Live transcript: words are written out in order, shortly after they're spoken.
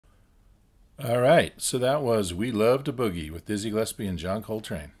All right, so that was "We Love to Boogie" with Dizzy Gillespie and John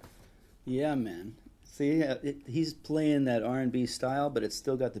Coltrane. Yeah, man. See, he's playing that R&B style, but it's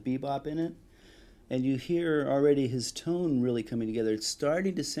still got the bebop in it. And you hear already his tone really coming together. It's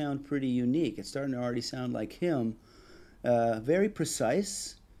starting to sound pretty unique. It's starting to already sound like him. Very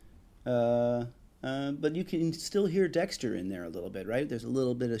precise, uh, but you can still hear Dexter in there a little bit, right? There's a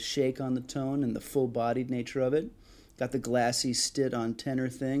little bit of shake on the tone and the full-bodied nature of it. Got the glassy stit on tenor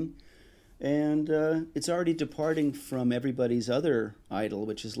thing. And it's already departing from everybody's other idol,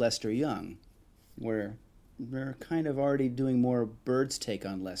 which is Lester Young, where they're kind of already doing more Bird's take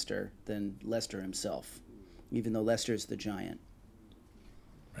on Lester than Lester himself, even though Lester's the giant.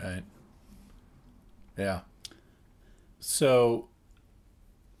 Right. Yeah. So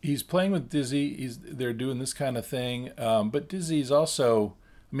he's playing with Dizzy. They're doing this kind of thing. But Dizzy's also.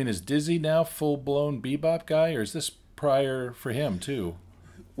 I mean, is Dizzy now full blown bebop guy, or is this prior for him too?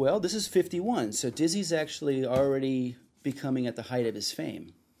 Well, this is 51, so Dizzy's actually already becoming at the height of his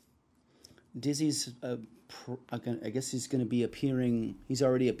fame. Dizzy's, I guess he's going to be appearing. He's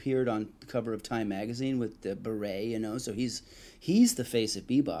already appeared on the cover of Time magazine with the beret, So he's the face of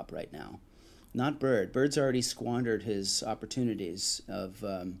bebop right now, not Bird. Bird's already squandered his opportunities of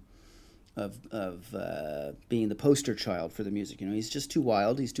being the poster child for the music. He's just too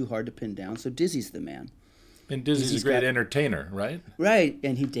wild. He's too hard to pin down. So Dizzy's the man. And Dizzy's a great entertainer, right? Right,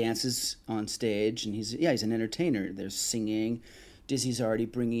 and he dances on stage, and he's an entertainer. There's singing. Dizzy's already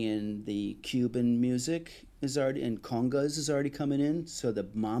bringing in the Cuban music, and congas is already coming in. So the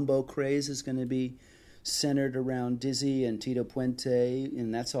mambo craze is going to be centered around Dizzy and Tito Puente,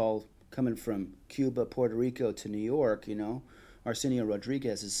 and that's all coming from Cuba, Puerto Rico to New York. Arsenio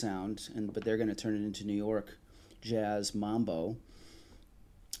Rodriguez's sound, but they're going to turn it into New York jazz mambo.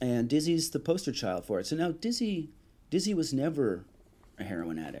 And Dizzy's the poster child for it. So now Dizzy was never a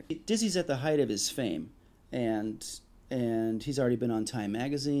heroin addict. Dizzy's at the height of his fame, and he's already been on Time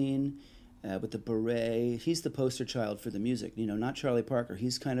magazine with the beret. He's the poster child for the music. Not Charlie Parker.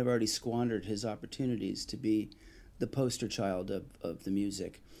 He's kind of already squandered his opportunities to be the poster child of the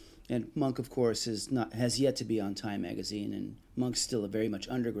music. And Monk, of course, has yet to be on Time magazine, and Monk's still a very much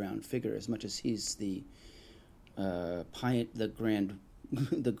underground figure, as much as he's the grand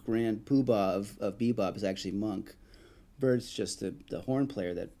the grand poobah of bebop is actually Monk. Bird's just the horn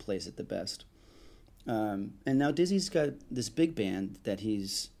player that plays it the best. And now Dizzy's got this big band that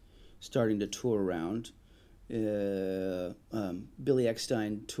he's starting to tour around. Billy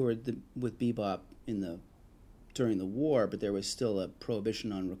Eckstine toured with bebop during the war, but there was still a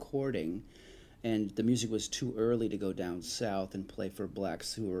prohibition on recording, and the music was too early to go down south and play for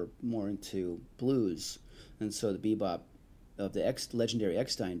blacks who were more into blues. And so the bebop of the legendary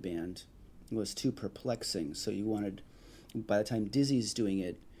Eckstein band was too perplexing. So by the time Dizzy's doing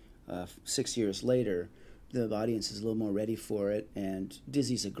it 6 years later, the audience is a little more ready for it, and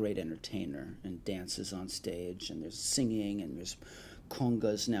Dizzy's a great entertainer and dances on stage, and there's singing, and there's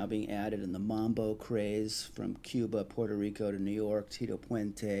congas now being added, and the mambo craze from Cuba, Puerto Rico to New York, Tito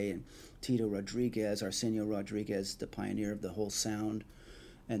Puente and Tito Rodriguez, Arsenio Rodriguez, the pioneer of the whole sound.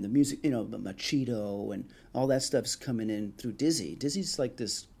 And the music, the Machito and all that stuff's coming in through Dizzy. Dizzy's like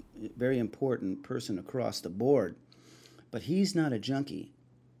this very important person across the board, but he's not a junkie.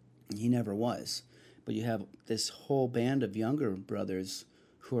 He never was. But you have this whole band of younger brothers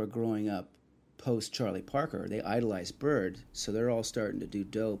who are growing up post Charlie Parker. They idolize Bird, so they're all starting to do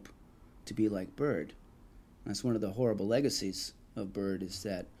dope to be like Bird. That's one of the horrible legacies of Bird, is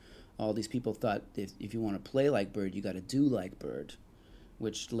that all these people thought if you want to play like Bird, you got to do like Bird,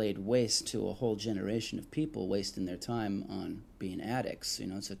 which laid waste to a whole generation of people wasting their time on being addicts.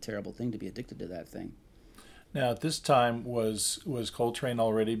 It's a terrible thing to be addicted to that thing. Now, at this time, was Coltrane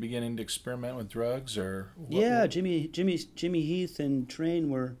already beginning to experiment with drugs, or what? Yeah, Jimmy Heath and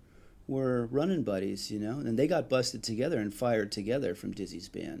Train were running buddies, and they got busted together and fired together from Dizzy's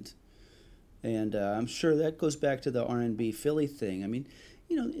band. And I'm sure that goes back to the R&B Philly thing. I mean,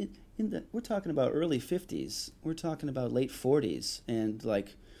 we're talking about early 50s. We're talking about late 40s, and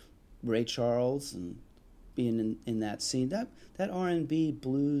like Ray Charles and being in that scene. That R&B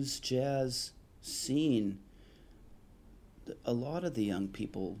blues jazz scene, a lot of the young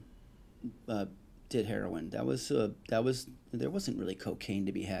people did heroin. There wasn't really cocaine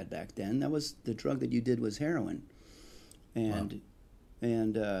to be had back then. That was the drug that you did was heroin. And wow.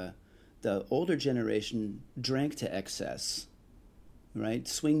 And the older generation drank to excess. Right,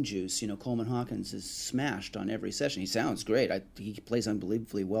 swing juice. Coleman Hawkins is smashed on every session. He sounds great. He plays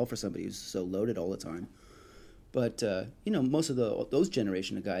unbelievably well for somebody who's so loaded all the time. But most of those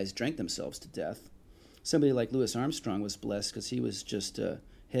generation of guys drank themselves to death. Somebody like Louis Armstrong was blessed because he was just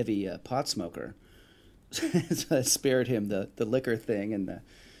heavy pot smoker. So I spared him the liquor thing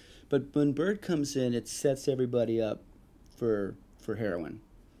but when Bird comes in, it sets everybody up for heroin,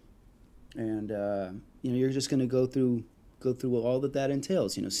 and you're just going to go through all that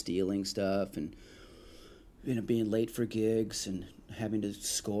entails, stealing stuff and being late for gigs and having to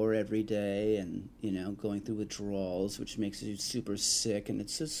score every day and going through withdrawals, which makes you super sick, and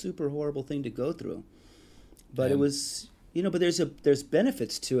it's a super horrible thing to go through. But it was. But there's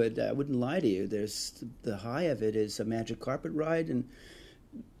benefits to it. I wouldn't lie to you. There's the high of it is a magic carpet ride, and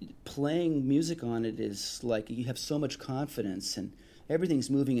playing music on it is like you have so much confidence, and everything's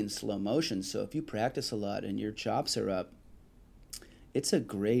moving in slow motion. So if you practice a lot and your chops are up, it's a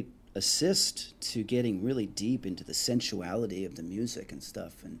great assist to getting really deep into the sensuality of the music and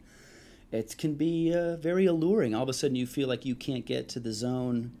stuff. And it can be very alluring. All of a sudden you feel like you can't get to the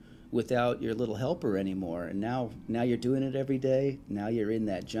zone without your little helper anymore, and now you're doing it every day. Now you're in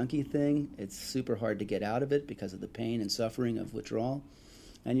that junkie thing. It's super hard to get out of it because of the pain and suffering of withdrawal,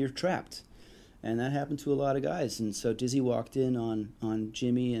 and you're trapped. And that happened to a lot of guys. And so Dizzy walked in on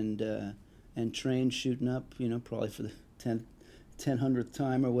Jimmy and Train shooting up, probably for the 100th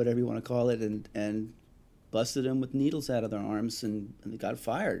time or whatever you want to call it, and busted them with needles out of their arms, and they got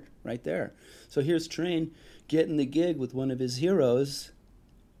fired right there. So here's Train getting the gig with one of his heroes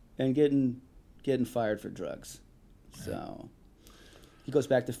and getting fired for drugs. So he goes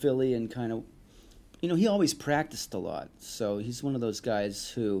back to Philly and kind of, he always practiced a lot. So he's one of those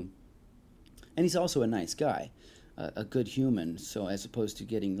guys who, and he's also a nice guy, a good human. So as opposed to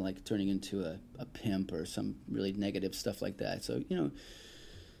turning into a pimp or some really negative stuff like that. So,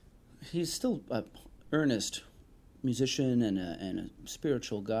 he's still a earnest musician and a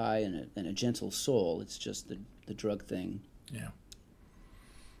spiritual guy and a gentle soul. It's just the drug thing. Yeah.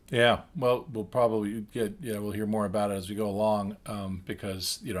 Yeah, well, we'll probably we'll hear more about it as we go along,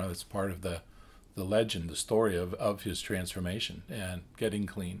 because it's part of the legend, the story of his transformation and getting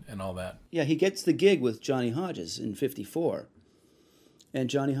clean and all that. Yeah, he gets the gig with Johnny Hodges in '54, and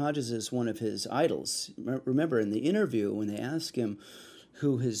Johnny Hodges is one of his idols. Remember in the interview when they ask him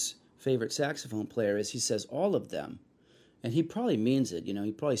who his favorite saxophone player is, he says all of them, and he probably means it.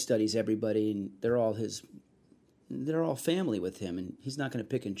 He probably studies everybody, and they're all family with him, and he's not going to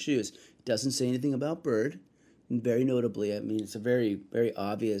pick and choose. He doesn't say anything about Bird, and very notably, it's a very, very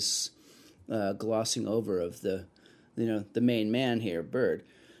obvious glossing over of the main man here, Bird.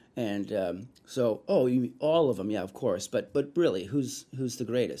 And so, all of them, yeah, of course, but really, who's the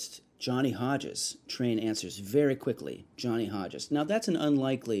greatest? Johnny Hodges. Train answers very quickly, Johnny Hodges. Now, that's an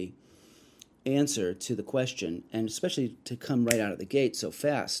unlikely answer to the question, and especially to come right out of the gate so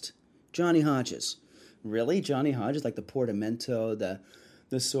fast. Johnny Hodges. Really? Johnny Hodges, like the portamento, the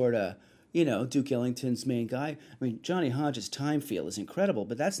sort of, Duke Ellington's main guy? Johnny Hodges' time feel is incredible,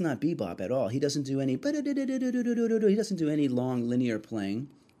 but that's not bebop at all. He doesn't do any long linear playing.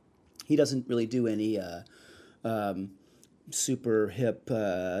 He doesn't really do any super hip,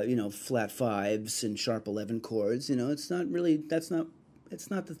 flat fives and sharp 11 chords. It's not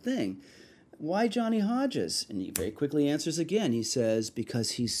the thing. Why Johnny Hodges? And he very quickly answers again. He says,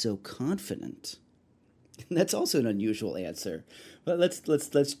 because he's so confident. That's also an unusual answer, but let's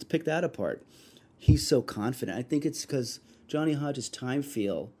pick that apart. He's so confident. I think it's because Johnny Hodges' time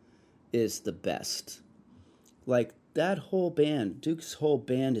feel is the best. Like that whole band, Duke's whole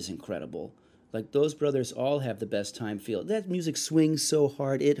band is incredible. Like those brothers all have the best time feel. That music swings so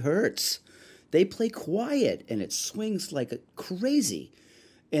hard it hurts. They play quiet and it swings like crazy,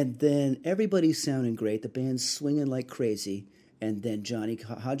 and then everybody's sounding great. The band's swinging like crazy. And then Johnny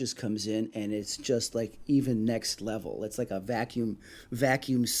Hodges comes in, and it's just like even next level. It's like a vacuum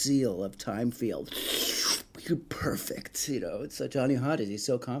seal of time field. You're perfect, It's Johnny Hodges. He's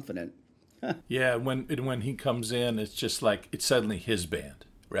so confident. Yeah, when he comes in, it's just like it's suddenly his band,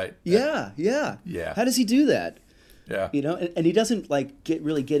 right? Yeah. How does he do that? Yeah. And he doesn't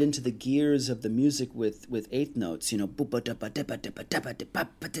really get into the gears of the music with eighth notes. He's not right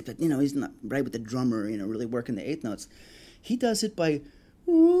with the drummer. Really working the eighth notes. He does it by,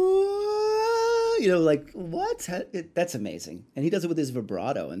 what? That's amazing. And he does it with his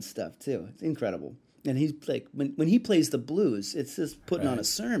vibrato and stuff, too. It's incredible. And he's like, when he plays the blues, it's just putting on a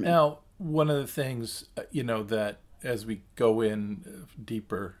sermon. Now, one of the things, that as we go in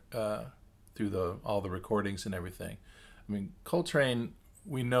deeper through all the recordings and everything, Coltrane,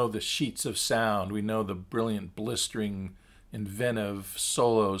 we know the sheets of sound, we know the brilliant, blistering, inventive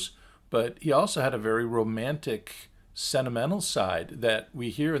solos, but he also had a very romantic, sentimental side that we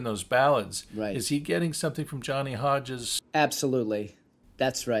hear in those ballads. Right. Is he getting something from Johnny Hodges? Absolutely.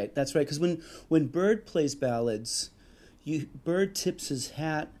 That's right. Because when Bird plays ballads, Bird tips his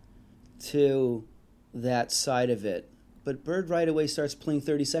hat to that side of it, but Bird right away starts playing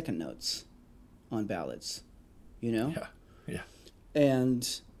 30-second notes on ballads, you know? Yeah. Yeah.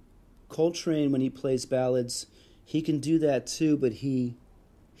 And Coltrane, when he plays ballads, he can do that too, but he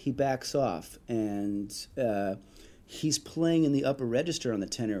backs off, and he's playing in the upper register on the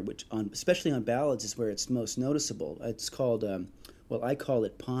tenor, which especially on ballads is where it's most noticeable. It's called, I call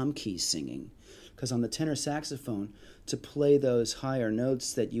it palm key singing, because on the tenor saxophone, to play those higher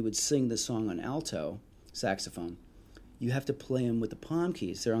notes that you would sing the song on alto saxophone, you have to play them with the palm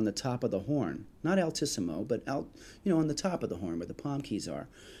keys. They're on the top of the horn, not altissimo, but on the top of the horn where the palm keys are.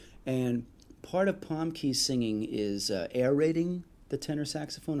 And part of palm key singing is aerating the tenor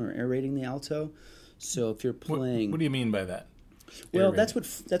saxophone or aerating the alto. So if you're playing, what do you mean by that? Well, Aerating.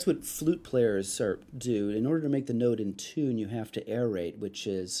 that's what flute players do. In order to make the note in tune, you have to aerate, which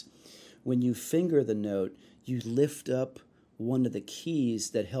is when you finger the note, you lift up one of the keys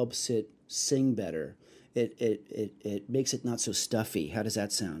that helps it sing better. It makes it not so stuffy. How does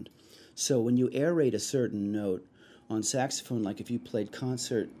that sound? So when you aerate a certain note on saxophone, like if you played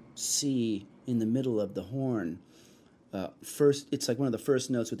concert C in the middle of the horn, first it's like one of the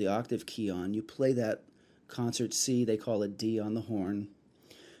first notes with the octave key on. You play that concert C, they call it D on the horn.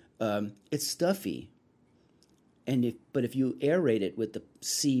 It's stuffy. But if you aerate it with the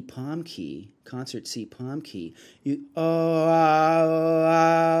C palm key, concert C palm key, you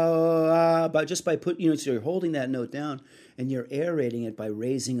but just by so you're holding that note down and you're aerating it by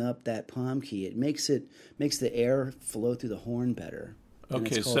raising up that palm key. It makes the air flow through the horn better. And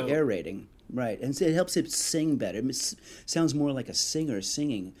Okay, it's called aerating, right? And so it helps it sing better. It sounds more like a singer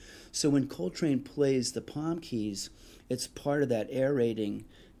singing. So when Coltrane plays the palm keys, it's part of that aerating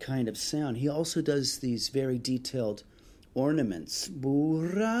kind of sound. He also does these very detailed ornaments. So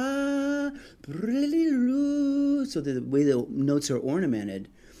the way the notes are ornamented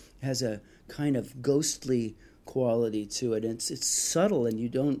has a kind of ghostly quality to it. It's subtle, and you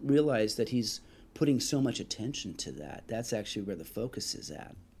don't realize that he's putting so much attention to that. That's actually where the focus is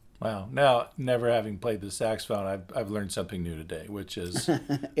at. Wow. Now, never having played the saxophone, I've learned something new today, which is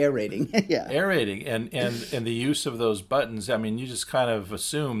aerating. Yeah. aerating and the use of those buttons. I mean, you just kind of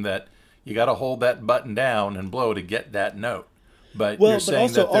assume that you got to hold that button down and blow to get that note. But you're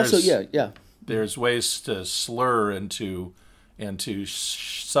saying there's ways to slur and to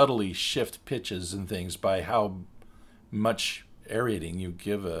subtly shift pitches and things by how much aerating you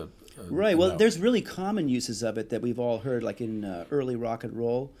give a right. Well, note. There's really common uses of it that we've all heard, like in early rock and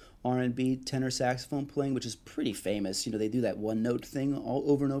roll, R&B, tenor saxophone playing, which is pretty famous. They do that one note thing all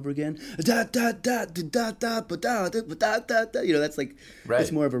over and over again. Da da da da da da da da da da. That's like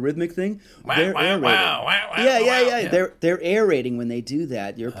it's more of a rhythmic thing. They're aerating. Yeah. They're aerating when they do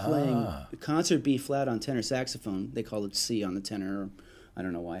that. You're playing concert B flat on tenor saxophone. They call it C on the tenor. I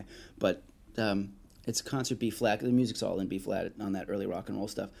don't know why, but it's concert B flat. The music's all in B flat on that early rock and roll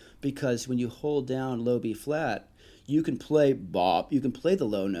stuff. Because when you hold down low B flat, you can play bop. You can play the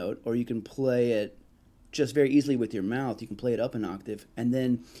low note, or you can play it just very easily with your mouth. You can play it up an octave, and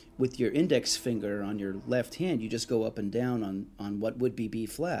then with your index finger on your left hand, you just go up and down on what would be B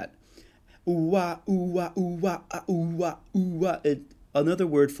flat. Ooh-wah, ooh-wah, ooh-wah, ooh-wah, ooh-wah. Another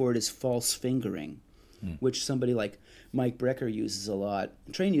word for it is false fingering, which somebody like Mike Brecker uses a lot.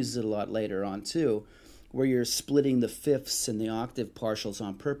 Train uses it a lot later on too, where you're splitting the fifths and the octave partials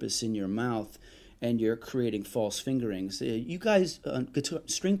on purpose in your mouth, and you're creating false fingerings. You guys,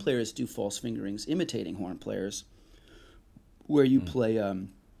 string players do false fingerings, imitating horn players, where you play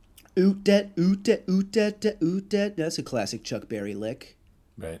oot-dat, oot-dat, oot-dat, oot-dat. That's a classic Chuck Berry lick.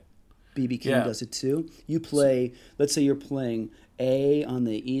 Right. B.B. King does it too. You play, let's say you're playing A on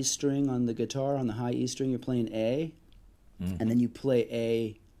the E string on the guitar, on the high E string, you're playing A, and then you play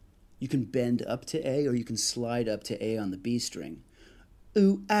A. You can bend up to A, or you can slide up to A on the B string.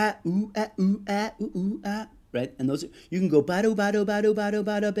 Ooh ah ooh ah ooh ah ooh ooh ah. Right, and those you can go bado bado bado bado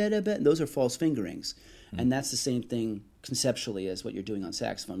bado bada bada. Those are false fingerings, and that's the same thing conceptually as what you're doing on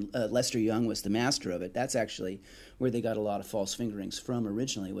saxophone. Lester Young was the master of it. That's actually where they got a lot of false fingerings from.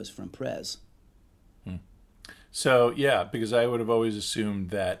 Originally, was from Prez. So because I would have always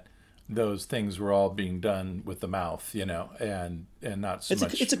assumed that those things were all being done with the mouth, and not so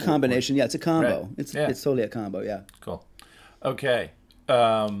much. It's a combination. Yeah, it's a combo. Right. It's totally a combo. Yeah. Cool. Okay.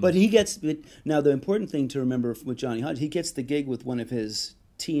 But he gets now. The important thing to remember with Johnny Hodge, he gets the gig with one of his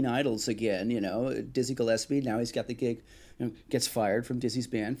teen idols again. Dizzy Gillespie. Now he's got the gig. Gets fired from Dizzy's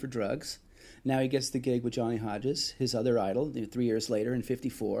band for drugs. Now he gets the gig with Johnny Hodges, his other idol. 3 years later in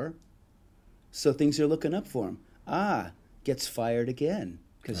 '54. So things are looking up for him. Gets fired again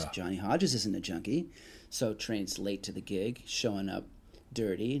because Johnny Hodges isn't a junkie. So Train's late to the gig, showing up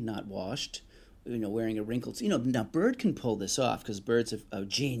dirty, not washed, wearing a wrinkled. Now Bird can pull this off because Bird's a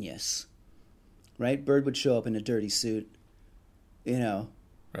genius, right? Bird would show up in a dirty suit,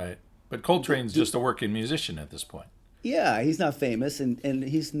 Right. But Coltrane's just a working musician at this point. Yeah, he's not famous, and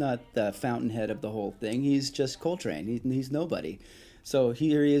he's not the fountainhead of the whole thing. He's just Coltrane. He's nobody. So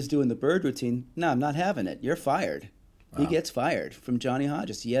here he is doing the Bird routine. No, I'm not having it. You're fired. Wow. He gets fired from Johnny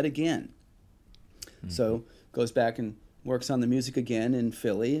Hodges yet again. Mm-hmm. So goes back and works on the music again in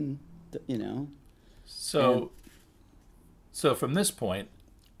Philly, and So from this point,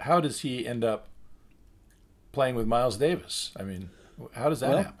 how does he end up playing with Miles Davis? I mean, how does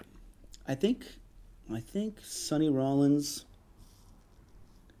that happen? I think Sonny Rollins.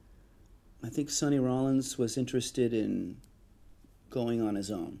 I think Sonny Rollins was interested in going on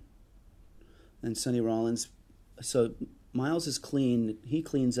his own, and Sonny Rollins. So Miles is clean. He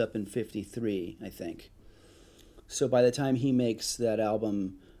cleans up in '53, I think. So by the time he makes that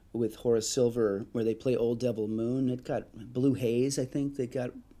album with Horace Silver, where they play Old Devil Moon, it got Blue Haze. I think they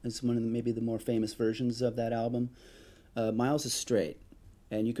got it's one of maybe the more famous versions of that album. Miles is straight.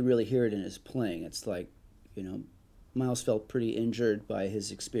 And you can really hear it in his playing. It's like, Miles felt pretty injured by his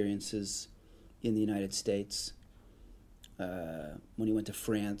experiences in the United States. When he went to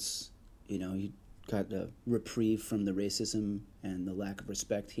France, he got a reprieve from the racism and the lack of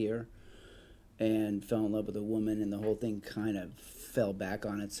respect here, and fell in love with a woman, and the whole thing kind of fell back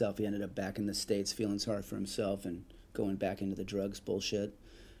on itself. He ended up back in the States feeling sorry for himself and going back into the drugs bullshit.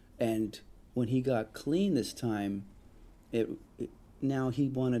 And when he got clean this time, now he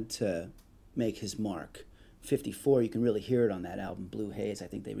wanted to make his mark. 54, you can really hear it on that album, Blue Haze, I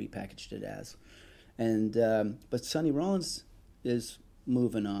think they repackaged it as. And but Sonny Rollins is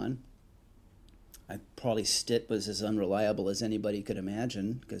moving on. Probably Stitt was as unreliable as anybody could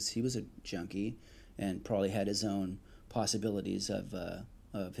imagine, because he was a junkie and probably had his own possibilities of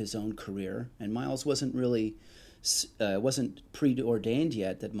his own career. And Miles wasn't really wasn't preordained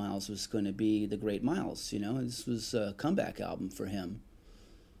yet that Miles was going to be the great Miles. This was a comeback album for him,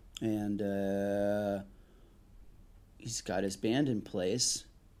 and he's got his band in place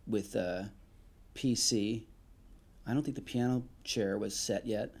with PC. I don't think the piano chair was set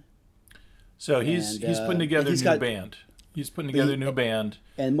yet. So he's putting together a new band. He's putting together a new band,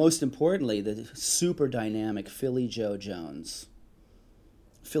 and most importantly, the super dynamic Philly Joe Jones.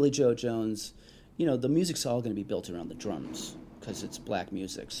 Philly Joe Jones. The music's all going to be built around the drums because it's black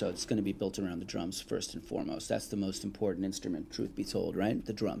music. So it's going to be built around the drums first and foremost. That's the most important instrument, truth be told, right?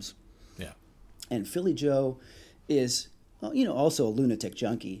 The drums. Yeah. And Philly Joe is, also a lunatic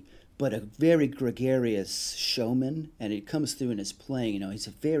junkie, but a very gregarious showman. And it comes through in his playing. He's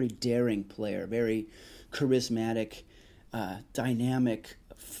a very daring player, very charismatic, dynamic,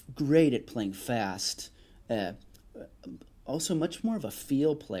 great at playing fast. Also much more of a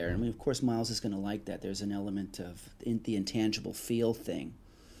feel player. I mean, of course, Miles is going to like that. There's an element of the intangible feel thing.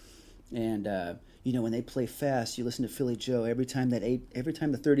 And, when they play fast, you listen to Philly Joe, every time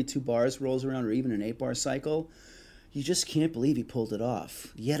the 32 bars rolls around, or even an 8-bar cycle, you just can't believe he pulled it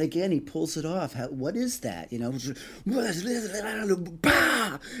off. Yet again, he pulls it off. What is that? And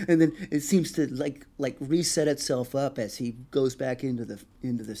then it seems to like reset itself up as he goes back into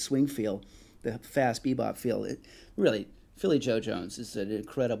the swing feel, the fast bebop feel. Really, Philly Joe Jones is an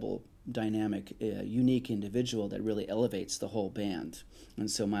incredible, dynamic, unique individual that really elevates the whole band. And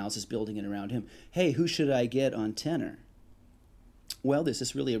so Miles is building it around him. Hey, who should I get on tenor? Well, there's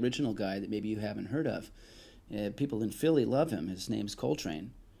this really original guy that maybe you haven't heard of. People in Philly love him. His name's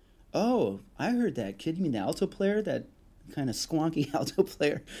Coltrane. Oh, I heard that kid. You mean the alto player? That kind of squonky alto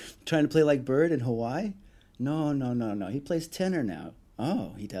player trying to play like Bird in Hawaii? No. He plays tenor now.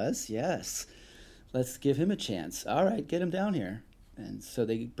 Oh, he does? Yes. Let's give him a chance. All right, get him down here. And so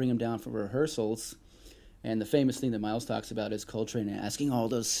they bring him down for rehearsals. And the famous thing that Miles talks about is Coltrane asking all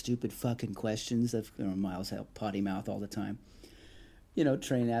those stupid fucking questions. Miles had potty mouth all the time.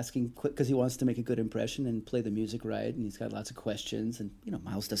 Train asking, because he wants to make a good impression and play the music right. And he's got lots of questions. And,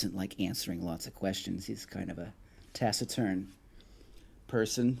 Miles doesn't like answering lots of questions. He's kind of a taciturn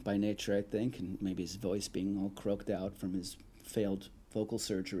person by nature, I think. And maybe his voice being all croaked out from his failed vocal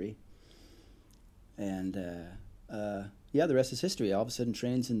surgery. And, the rest is history. All of a sudden,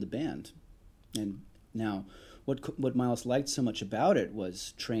 Train's in the band. And now, what Miles liked so much about it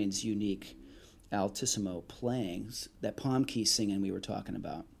was Train's unique altissimo playing, that palm key singing we were talking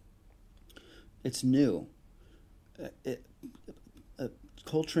about. It's new.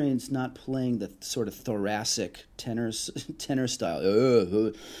 Coltrane's not playing the sort of thoracic tenor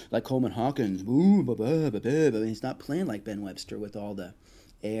style, like Coleman Hawkins. He's not playing like Ben Webster with all the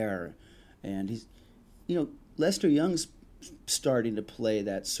air, and Lester Young's starting to play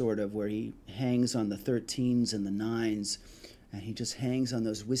that sort of where he hangs on the 13s and the 9s, and he just hangs on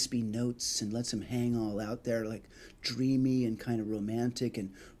those wispy notes and lets them hang all out there, like dreamy and kind of romantic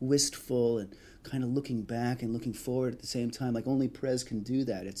and wistful and kind of looking back and looking forward at the same time. Like only Perez can do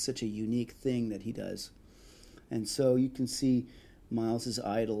that. It's such a unique thing that he does. And so you can see Miles's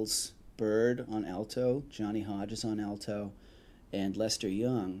idols, Bird on alto, Johnny Hodges on alto, and Lester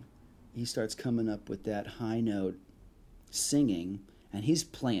Young. He starts coming up with that high note singing, and he's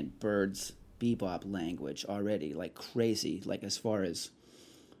playing Bird's bebop language already like crazy, like as far as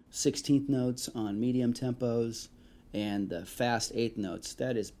 16th notes on medium tempos and the fast 8th notes.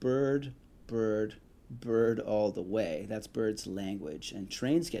 That is Bird, Bird, Bird all the way. That's Bird's language, and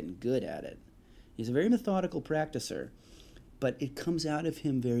Train's getting good at it. He's a very methodical practicer, but it comes out of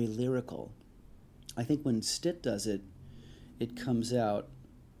him very lyrical. I think when Stitt does it, it comes out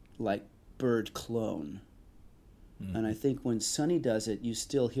like Bird clone. And I think when Sonny does it, you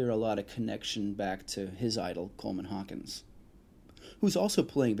still hear a lot of connection back to his idol, Coleman Hawkins, who's also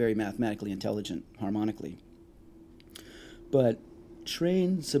playing very mathematically intelligent harmonically. But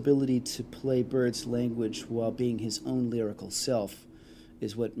Train's ability to play Bird's language while being his own lyrical self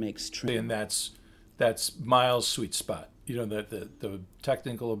is what makes Train. And that's Miles' sweet spot. The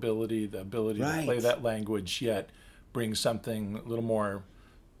technical ability, the ability to play that language, yet bring something a little more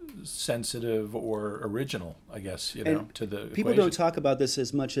sensitive or original, I guess, to the people equation. Don't talk about this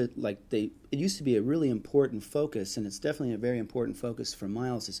as much as it used to be a really important focus, and it's definitely a very important focus for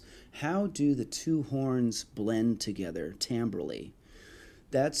Miles, is how do the two horns blend together timbrally?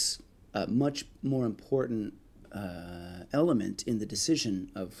 That's a much more important element in the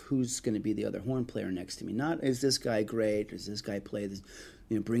decision of who's going to be the other horn player next to me. Not is this guy great, does this guy play this,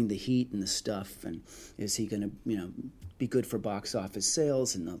 bring the heat and the stuff, and is he going to be good for box office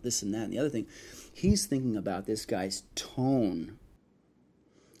sales and this and that and the other thing. He's thinking about this guy's tone,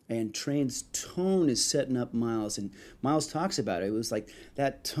 and Train's tone is setting up Miles, and Miles talks about it. It was like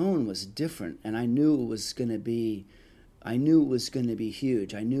that tone was different, and I knew it was going to be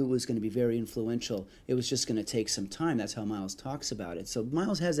huge. I knew it was going to be very influential. It was just going to take some time. That's how Miles talks about it. So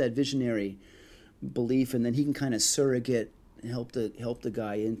Miles has that visionary belief, and then he can kind of surrogate, help the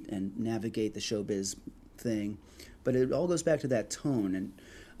guy in and navigate the showbiz thing. But it all goes back to that tone. And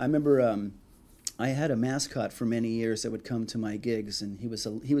I remember I had a mascot for many years that would come to my gigs, and he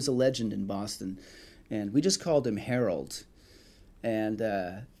was a legend in Boston, and we just called him Harold, and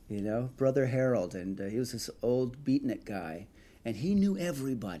Brother Harold, and he was this old beatnik guy, and he knew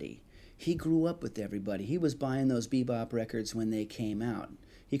everybody. He grew up with everybody. He was buying those bebop records when they came out.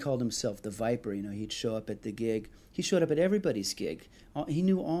 He called himself the Viper. He'd show up at the gig. He showed up at everybody's gig. He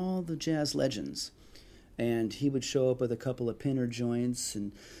knew all the jazz legends. And he would show up with a couple of Pinner joints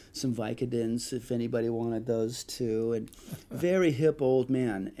and some Vicodins if anybody wanted those too. And very hip old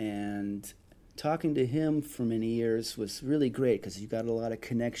man. And talking to him for many years was really great because you got a lot of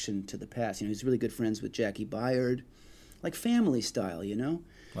connection to the past. He's really good friends with Jackie Byard, like family style,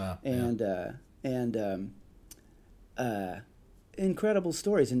 Wow. And incredible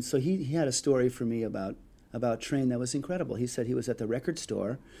stories. And so he had a story for me about Train that was incredible. He said he was at the record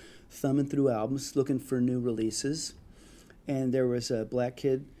store thumbing through albums, looking for new releases, and there was a black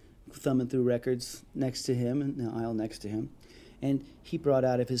kid thumbing through records next to him, in the aisle next to him, and he brought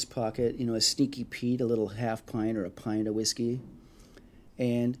out of his pocket, a Sneaky Pete, a little half pint or a pint of whiskey,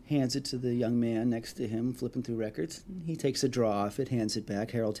 and hands it to the young man next to him, flipping through records. He takes a draw off it, hands it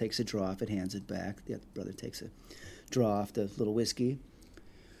back. Harold takes a draw off it, hands it back. The other brother takes a draw off the little whiskey.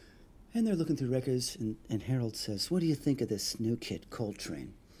 And they're looking through records, and Harold says, "What do you think of this new kid,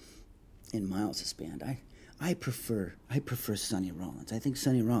 Coltrane, in Miles's band? I prefer Sonny Rollins. I think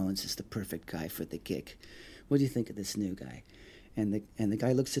Sonny Rollins is the perfect guy for the gig. What do you think of this new guy?" And the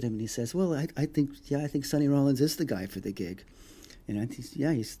guy looks at him and he says, "Well, I think Sonny Rollins is the guy for the gig.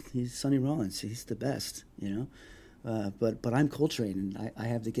 He's Sonny Rollins. He's the best, But I'm Coltrane, and I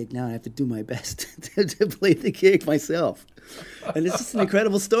have the gig now. I have to do my best to play the gig myself." And it's just an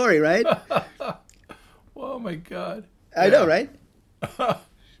incredible story, right? Oh my God! I know, right?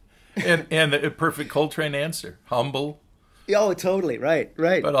 and the perfect Coltrane answer: humble. Oh, totally, right.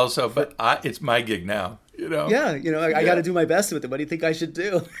 But also, it's my gig now, Yeah, I got to do my best with it. What do you think I should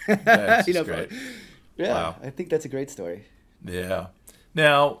do? That's great. Yeah, Wow. I think that's a great story. Yeah.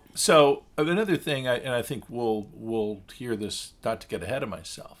 Now, so another thing, I think we'll hear this, not to get ahead of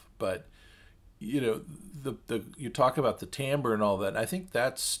myself, but you talk about the timbre and all that. I think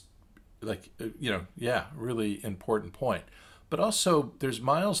that's really important point. But also, there's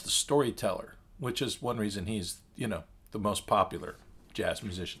Miles the storyteller, which is one reason he's the most popular jazz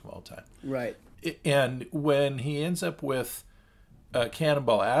musician of all time. Right. And when he ends up with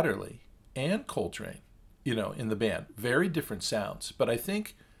Cannonball Adderley and Coltrane, in the band, very different sounds. But I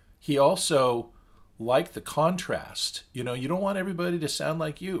think he also liked the contrast. You don't want everybody to sound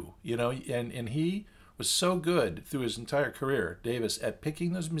like you, and he was so good through his entire career, Davis, at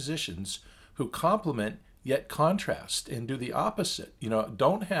picking those musicians who complement yet contrast and do the opposite.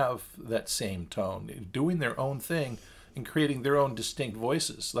 Don't have that same tone, doing their own thing and creating their own distinct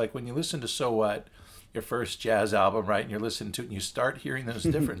voices. Like when you listen to So What, your first jazz album, right, and you're listening to it and you start hearing those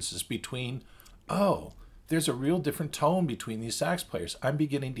differences between, oh, there's a real different tone between these sax players. I'm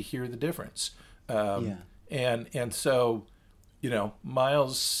beginning to hear the difference. And so,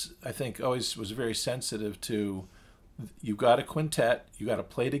 Miles, I think, always was very sensitive to, you got a quintet, you got to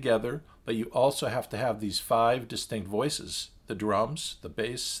play together, but you also have to have these 5 distinct voices: the drums, the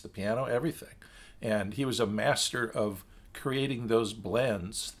bass, the piano, everything. And he was a master of creating those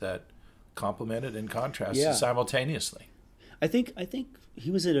blends that complemented and contrasted simultaneously. I think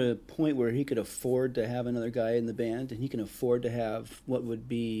he was at a point where he could afford to have another guy in the band, and he can afford to have what would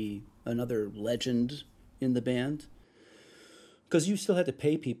be another legend in the band. Because you still had to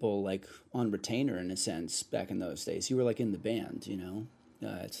pay people like on retainer in a sense back in those days. You were like in the band,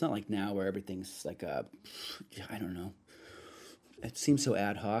 It's not like now where everything's like I don't know. It seems so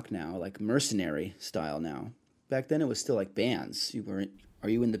ad hoc now, like mercenary style now. Back then it was still like bands. Are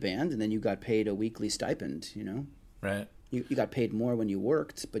you in the band? And then you got paid a weekly stipend, Right. You got paid more when you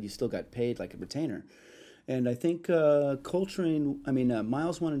worked, but you still got paid like a retainer. And I think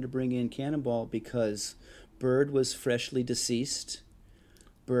Miles wanted to bring in Cannonball because Bird was freshly deceased.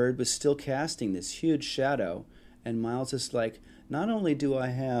 Bird was still casting this huge shadow. And Miles is like, not only do I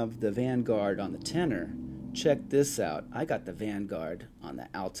have the Vanguard on the tenor, check this out. I got the Vanguard on the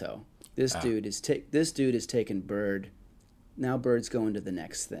alto. This dude is taking Bird. Now Bird's going to the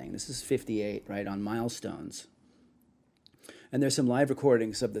next thing. This is 58, right, on Milestones. And there's some live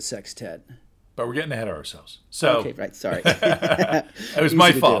recordings of the sextet. But we're getting ahead of ourselves. So okay, right, sorry. It was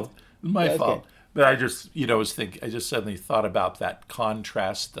my fault. My fault. But I just, I just suddenly thought about that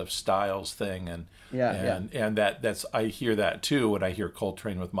contrast of styles thing, and that's I hear that too when I hear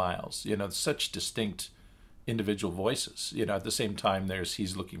Coltrane with Miles. Such distinct individual voices. At the same time,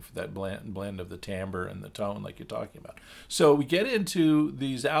 he's looking for that blend of the timbre and the tone, like you're talking about. So we get into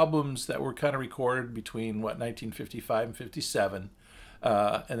these albums that were kind of recorded between 1955 and 57.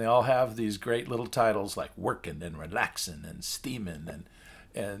 And they all have these great little titles like Workin' and Relaxin' and Steamin',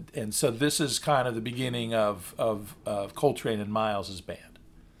 and so this is kind of the beginning of Coltrane and Miles' band.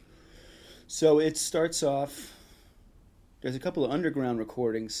 So it starts off, there's a couple of underground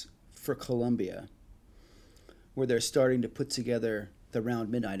recordings for Columbia where they're starting to put together the Round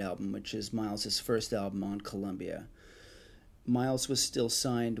Midnight album, which is Miles' first album on Columbia. Miles was still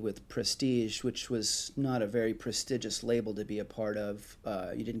signed with Prestige, which was not a very prestigious label to be a part of.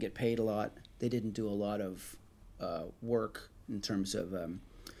 You didn't get paid a lot. They didn't do a lot of work in terms of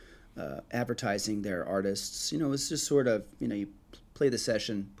advertising their artists. It was just sort of, you play the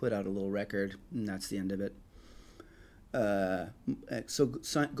session, put out a little record, and that's the end of it. So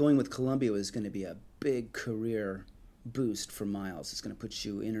going with Columbia was going to be a big career boost for Miles. It's going to put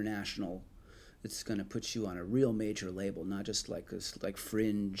you international. It's going to put you on a real major label, not just like this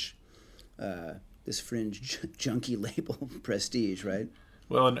fringe junky label, Prestige, right?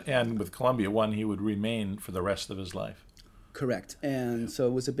 Well, and with Columbia, one he would remain for the rest of his life. Correct. And so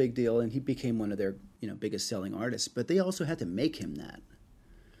it was a big deal, and he became one of their biggest selling artists. But they also had to make him that.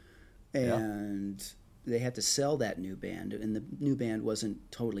 And they had to sell that new band, and the new band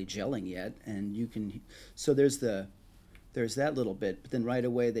wasn't totally gelling yet. And so there's that little bit, but then right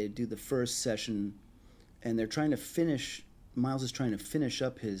away they do the first session, and Miles is trying to finish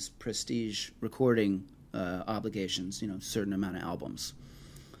up his Prestige recording obligations, certain amount of albums.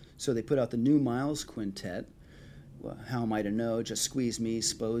 So they put out the new Miles Quintet, How Am I to Know, Just Squeeze Me,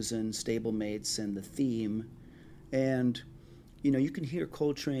 Sposen, Stablemates, and The Theme. And, you can hear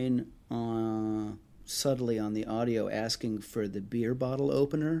Coltrane subtly on the audio asking for the beer bottle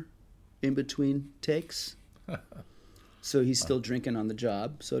opener in between takes. So he's still drinking on the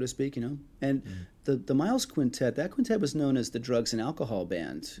job, so to speak, And the Miles Quintet, that quintet was known as the Drugs and Alcohol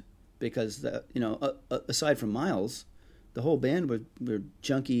Band because, aside from Miles, the whole band were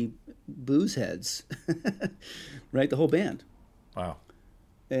junky booze heads, right? The whole band. Wow.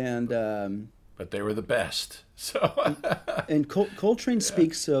 And but they were the best. So and Coltrane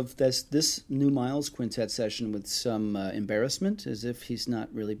speaks of this new Miles Quintet session with some embarrassment, as if he's not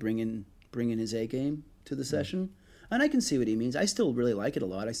really bringing his A game to the session. And I can see what he means. I still really like it a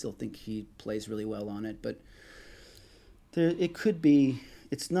lot. I still think he plays really well on it. But it could be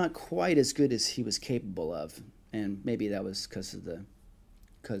it's not quite as good as he was capable of, and maybe that was because of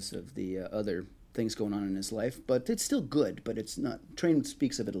the other things going on in his life. But it's still good. But it's not. Train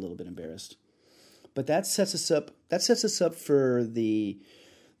speaks of it a little bit embarrassed. But that sets us up. That sets us up for the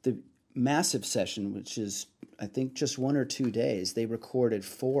massive session, which is, I think, just 1 or 2 days. They recorded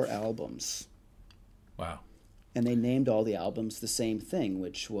 4 albums. Wow. And they named all the albums the same thing,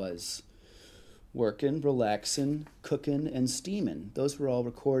 which was Workin', Relaxin', Cookin', and Steamin'. Those were all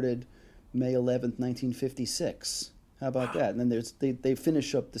recorded May 11th, 1956. How about that? And then they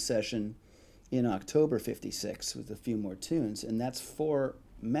finish up the session in October 56 with a few more tunes, and that's 4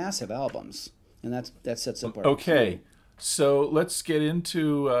 massive albums. And that sets up our Okay. So let's get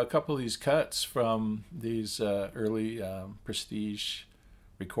into a couple of these cuts from these early Prestige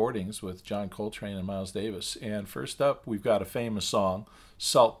recordings with John Coltrane and Miles Davis. And first up, we've got a famous song,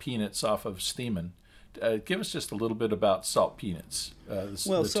 Salt Peanuts, off of Steamin'. Give us just a little bit about Salt Peanuts.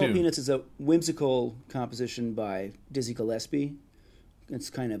 Well, Salt Peanuts is a whimsical composition by Dizzy Gillespie.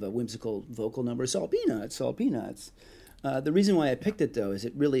 It's kind of a whimsical vocal number. Salt Peanuts, Salt Peanuts. The reason why I picked it, though, is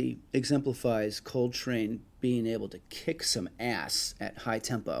it really exemplifies Coltrane being able to kick some ass at high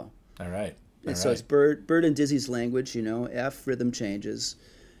tempo. All right. And so it's Bird and Dizzy's language, F rhythm changes,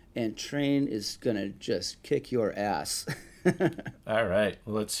 and Train is gonna just kick your ass. All right.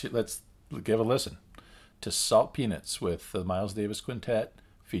 Well, let's give a listen to Salt Peanuts with the Miles Davis Quintet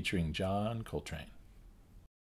featuring John Coltrane.